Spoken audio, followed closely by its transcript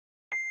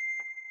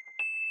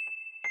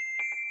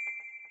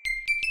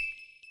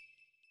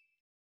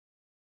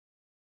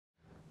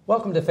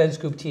Welcome to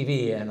FedScoop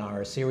TV and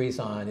our series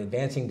on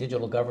advancing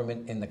digital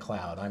government in the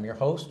cloud. I'm your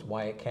host,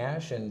 Wyatt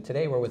Cash, and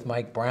today we're with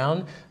Mike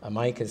Brown.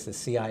 Mike is the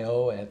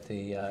CIO at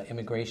the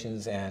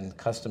Immigrations and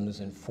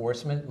Customs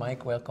Enforcement.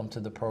 Mike, welcome to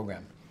the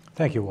program.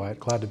 Thank you, Wyatt.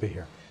 Glad to be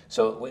here.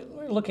 So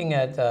we're looking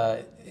at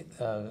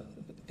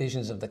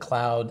visions of the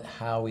cloud,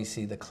 how we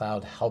see the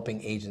cloud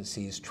helping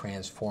agencies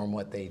transform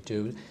what they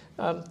do.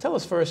 Tell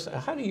us first,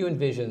 how do you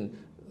envision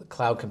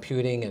cloud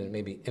computing and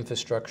maybe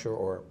infrastructure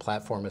or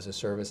platform as a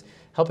service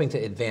helping to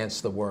advance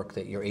the work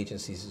that your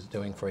agency is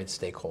doing for its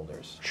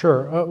stakeholders?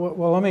 Sure.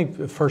 Well, let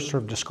me first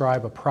sort of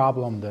describe a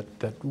problem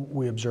that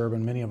we observe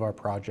in many of our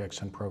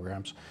projects and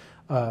programs.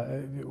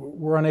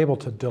 We're unable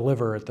to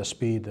deliver at the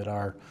speed that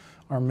our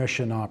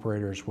mission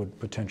operators would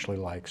potentially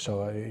like.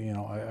 So,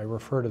 I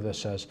refer to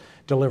this as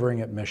delivering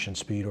at mission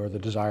speed, or the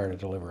desire to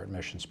deliver at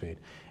mission speed.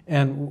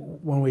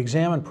 And when we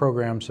examine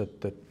programs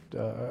that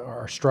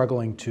are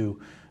struggling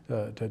to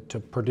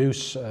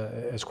produce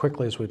as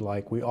quickly as we'd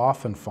like, we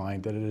often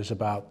find that it is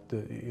about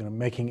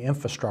making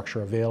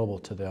infrastructure available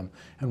to them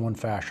in one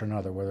fashion or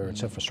another, whether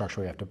it's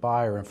infrastructure we have to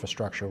buy or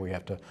infrastructure we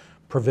have to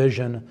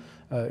provision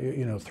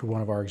through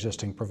one of our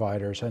existing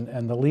providers.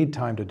 And the lead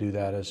time to do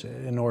that is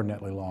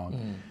inordinately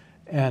long.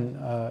 And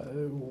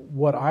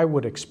what I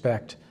would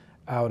expect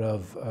out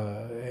of,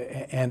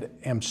 and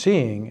am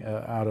seeing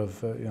out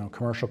of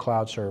commercial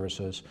cloud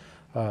services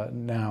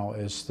now,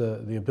 is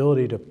the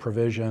ability to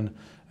provision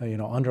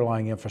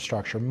underlying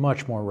infrastructure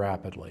much more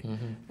rapidly.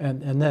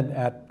 And then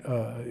at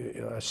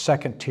a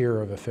second tier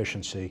of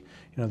efficiency,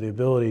 the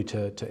ability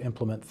to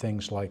implement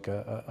things like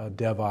a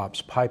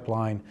DevOps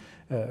pipeline,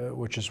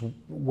 which is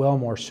well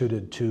more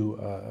suited to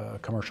a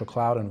commercial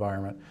cloud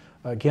environment,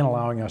 again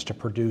allowing us to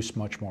produce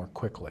much more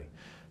quickly.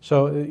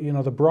 So,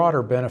 the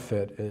broader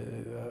benefit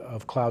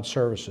of cloud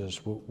services,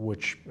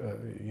 which,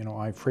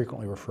 I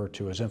frequently refer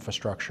to as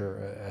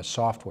infrastructure as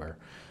software,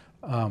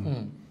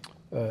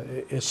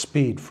 is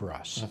speed for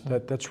us.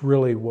 That's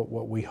really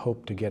what we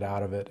hope to get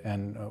out of it,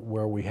 and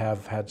where we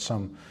have had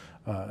some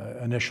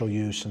initial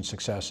use and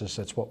successes,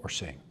 that's what we're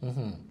seeing.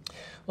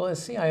 Well,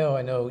 as CIO,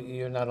 I know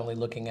you're not only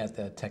looking at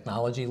the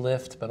technology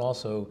lift, but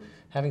also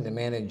having to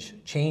manage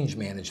change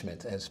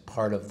management as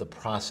part of the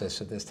process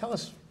of this. Tell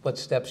us what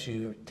steps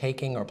you're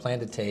taking or plan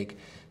to take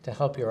to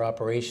help your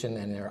operation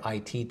and their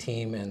IT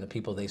team and the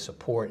people they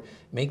support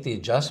make the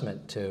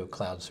adjustment to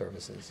cloud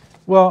services.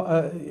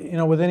 Well,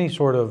 with any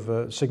sort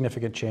of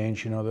significant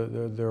change,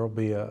 there will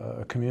be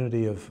a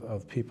community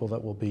of people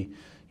that will be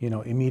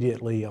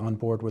immediately on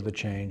board with the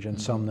change, and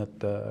some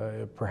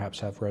that perhaps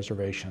have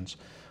reservations.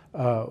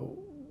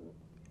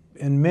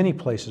 In many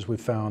places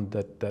we've found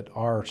that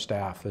our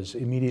staff is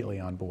immediately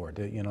on board.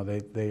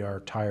 They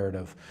are tired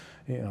of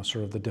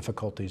sort of the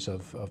difficulties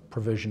of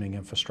provisioning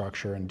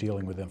infrastructure and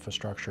dealing with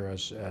infrastructure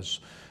as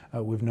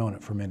we've known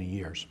it for many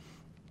years.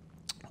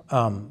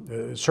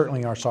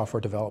 Certainly our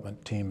software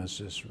development team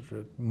is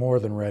more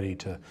than ready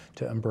to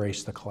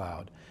embrace the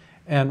cloud.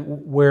 And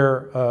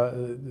where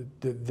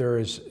there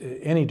is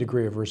any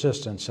degree of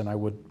resistance, and I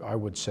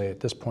would say at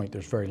this point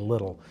there's very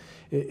little,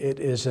 it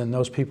is in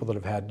those people that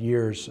have had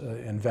years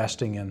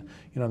investing in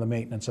the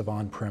maintenance of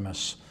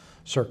on-premise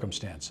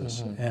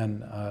circumstances.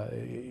 And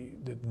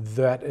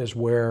that is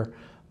where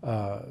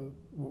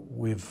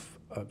we've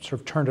sort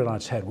of turned it on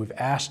its head. We've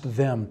asked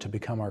them to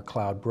become our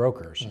cloud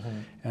brokers,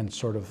 and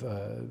sort of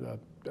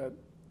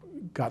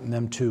gotten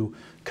them to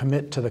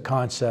commit to the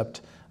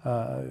concept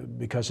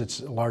because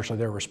it's largely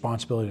their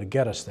responsibility to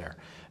get us there.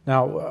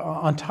 Now,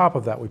 on top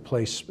of that, we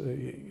place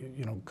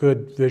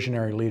good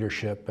visionary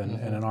leadership, and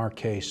in our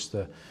case,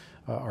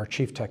 our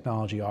Chief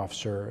Technology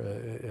Officer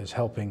is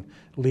helping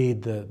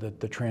lead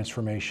the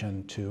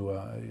transformation to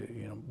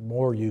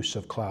more use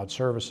of cloud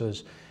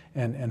services,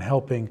 and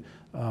helping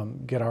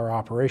get our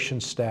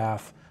operations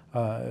staff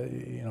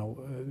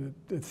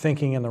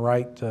thinking in the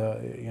right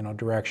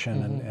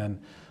direction,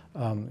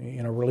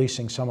 and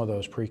releasing some of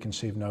those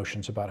preconceived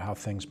notions about how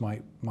things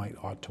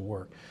ought to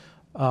work.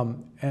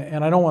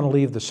 And I don't want to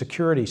leave the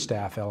security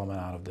staff element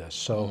out of this.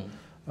 So,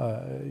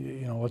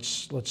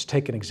 let's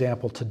take an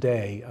example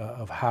today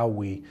of how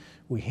we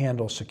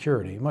handle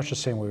security, much the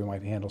same way we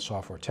might handle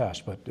software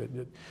tests. But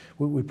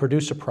we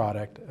produce a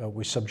product,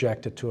 we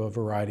subject it to a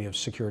variety of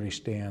security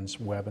standards,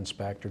 Web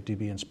Inspector,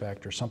 DB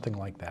Inspector, something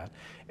like that,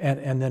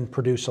 and then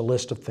produce a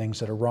list of things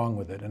that are wrong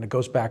with it, and it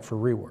goes back for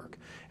rework.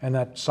 And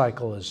that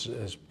cycle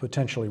is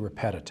potentially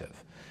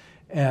repetitive.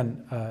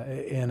 And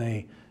in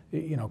a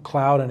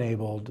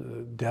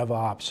cloud-enabled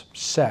DevOps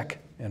sec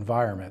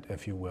environment,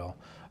 if you will,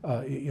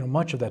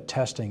 much of that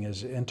testing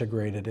is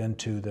integrated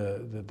into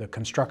the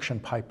construction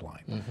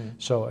pipeline.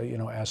 So,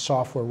 as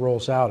software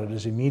rolls out, it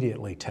is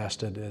immediately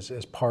tested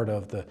as part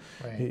of the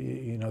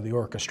the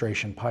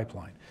orchestration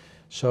pipeline.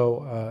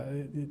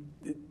 So,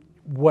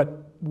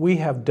 what we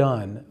have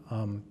done,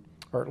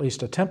 or at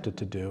least attempted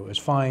to do, is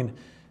find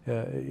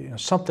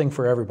something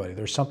for everybody.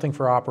 There's something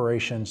for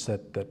operations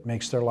that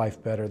makes their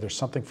life better. There's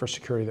something for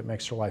security that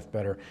makes their life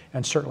better.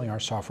 And certainly our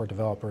software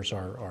developers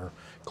are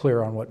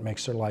clear on what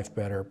makes their life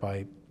better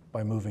by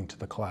by moving to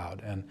the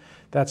cloud. And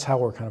that's how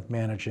we're kind of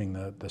managing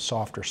the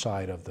softer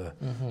side of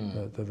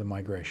the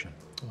migration.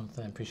 Well,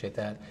 I appreciate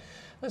that.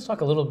 Let's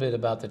talk a little bit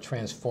about the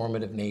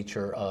transformative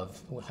nature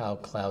of how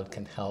cloud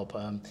can help.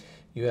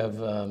 You have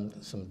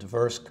some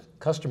diverse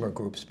customer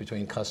groups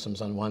between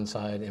customs on one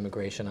side,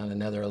 immigration on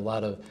another, a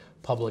lot of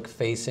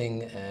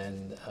public-facing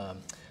and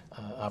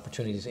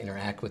opportunities to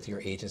interact with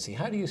your agency.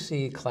 How do you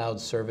see cloud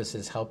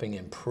services helping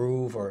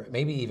improve or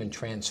maybe even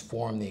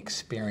transform the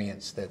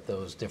experience that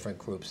those different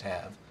groups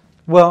have?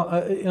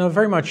 Well,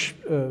 very much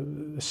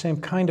the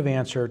same kind of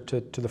answer to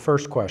the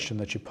first question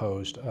that you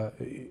posed.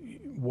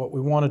 What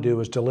we want to do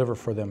is deliver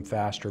for them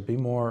faster, be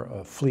more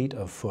fleet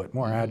of foot,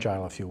 more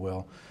agile, if you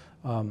will,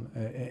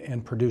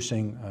 in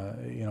producing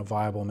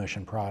viable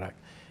mission product.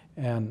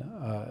 And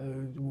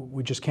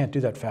we just can't do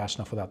that fast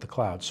enough without the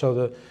cloud.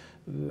 So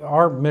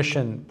our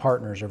mission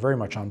partners are very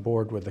much on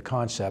board with the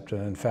concept,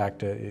 and in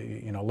fact,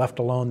 left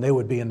alone, they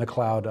would be in the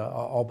cloud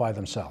all by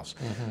themselves,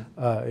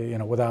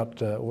 without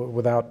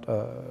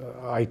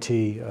IT,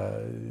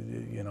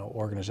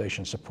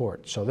 organization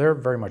support. So they're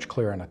very much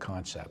clear on the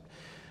concept.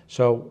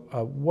 So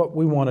what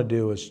we want to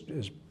do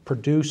is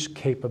produce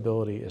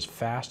capability as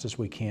fast as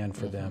we can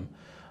for them,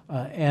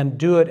 and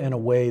do it in a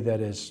way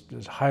that is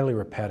highly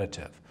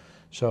repetitive.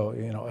 So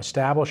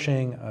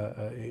establishing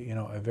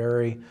a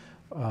very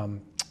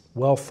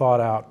well thought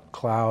out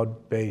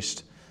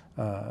cloud-based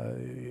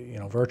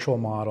virtual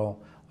model,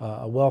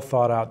 a well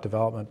thought out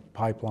development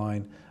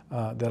pipeline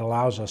that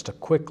allows us to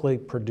quickly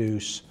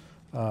produce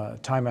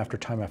time after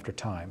time after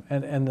time.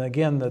 And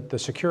again, the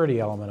security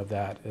element of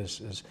that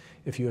is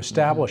if you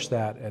establish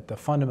that at the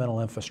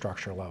fundamental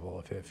infrastructure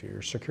level, if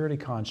your security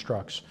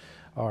constructs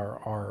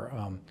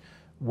are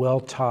well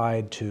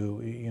tied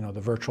to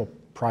the virtual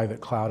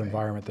private cloud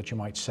environment that you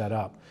might set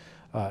up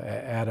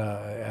at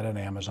an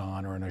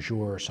Amazon or an Azure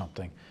or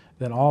something,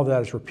 then all of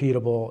that is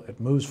repeatable, it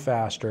moves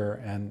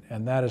faster,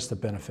 and that is the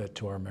benefit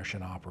to our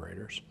mission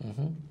operators.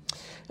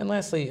 And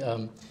lastly,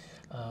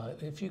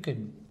 if you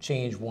could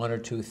change one or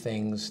two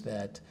things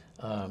that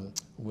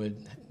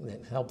would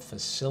help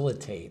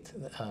facilitate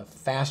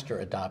faster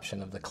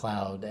adoption of the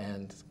cloud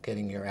and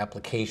getting your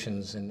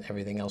applications and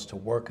everything else to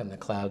work on the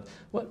cloud,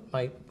 what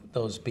might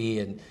those be,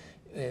 and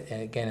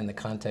again in the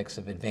context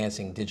of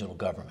advancing digital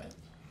government?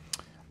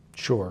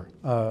 Sure.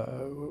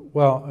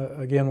 Well,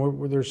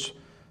 again, there's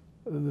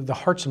the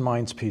hearts and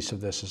minds piece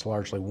of this is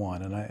largely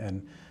one,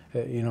 and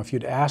if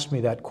you'd asked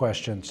me that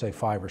question, say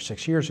 5 or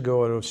 6 years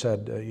ago, I would have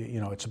said,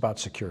 it's about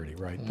security,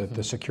 right?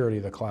 The security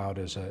of the cloud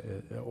is,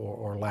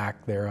 or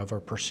lack thereof, or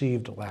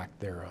perceived lack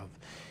thereof,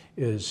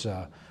 is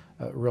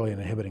really an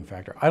inhibiting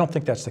factor. I don't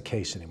think that's the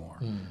case anymore.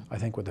 I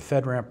think with the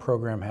FedRAMP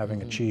program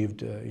having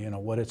achieved,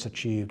 what it's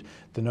achieved,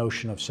 the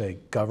notion of, say,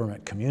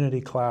 government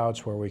community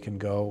clouds where we can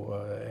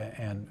go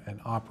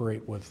and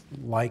operate with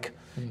like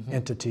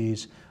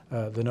entities,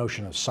 the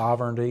notion of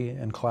sovereignty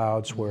in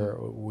clouds where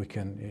we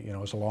can,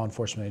 as a law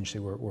enforcement agency,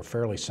 we're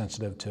fairly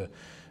sensitive to,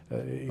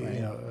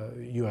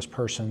 U.S.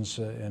 persons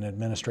in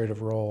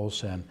administrative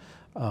roles, and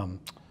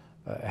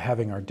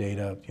having our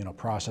data,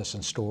 processed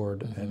and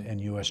stored in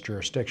U.S.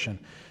 jurisdiction.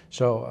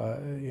 So,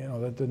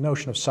 the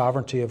notion of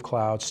sovereignty of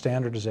clouds,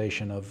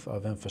 standardization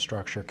of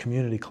infrastructure,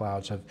 community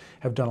clouds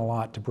have done a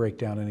lot to break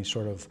down any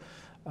sort of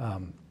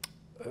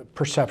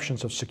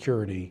perceptions of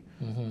security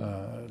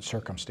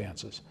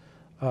circumstances.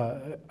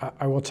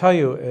 I will tell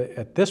you,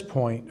 at this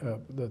point,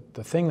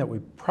 the thing that we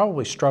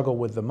probably struggle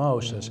with the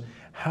most is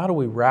how do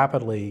we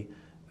rapidly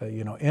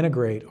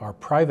integrate our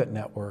private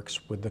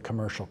networks with the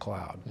commercial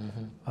cloud.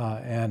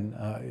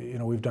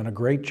 We've done a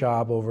great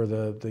job over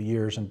the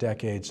years and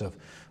decades of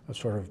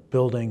sort of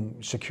building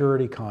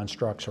security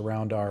constructs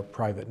around our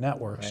private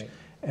networks.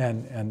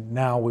 And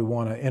now we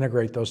want to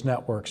integrate those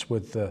networks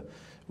with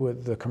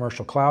the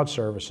commercial cloud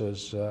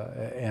services,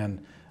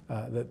 and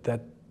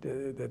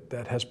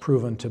that has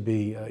proven to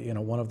be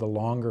one of the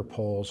longer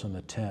poles in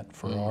the tent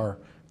for our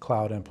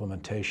cloud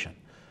implementation.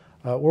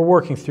 We're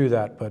working through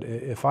that, but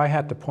if I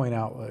had to point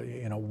out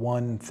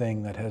one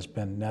thing that has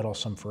been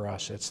nettlesome for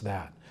us, it's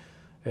that.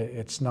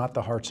 It's not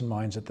the hearts and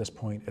minds at this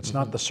point. It's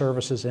not the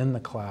services in the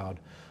cloud.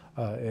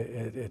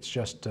 It's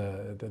just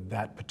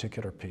that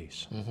particular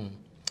piece.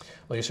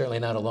 Well, you're certainly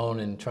not alone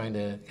in trying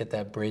to get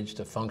that bridge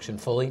to function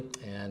fully,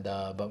 and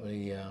but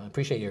we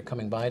appreciate your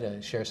coming by to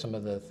share some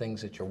of the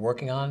things that you're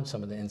working on,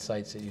 some of the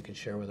insights that you can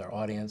share with our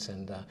audience,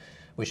 and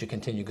wish you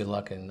continue good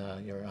luck in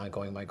your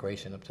ongoing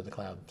migration up to the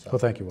cloud. So, well,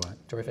 thank you,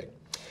 Wyatt. Terrific.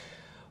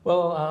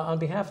 Well, on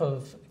behalf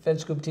of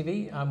FedScoop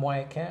TV, I'm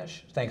Wyatt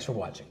Cash. Thanks for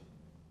watching.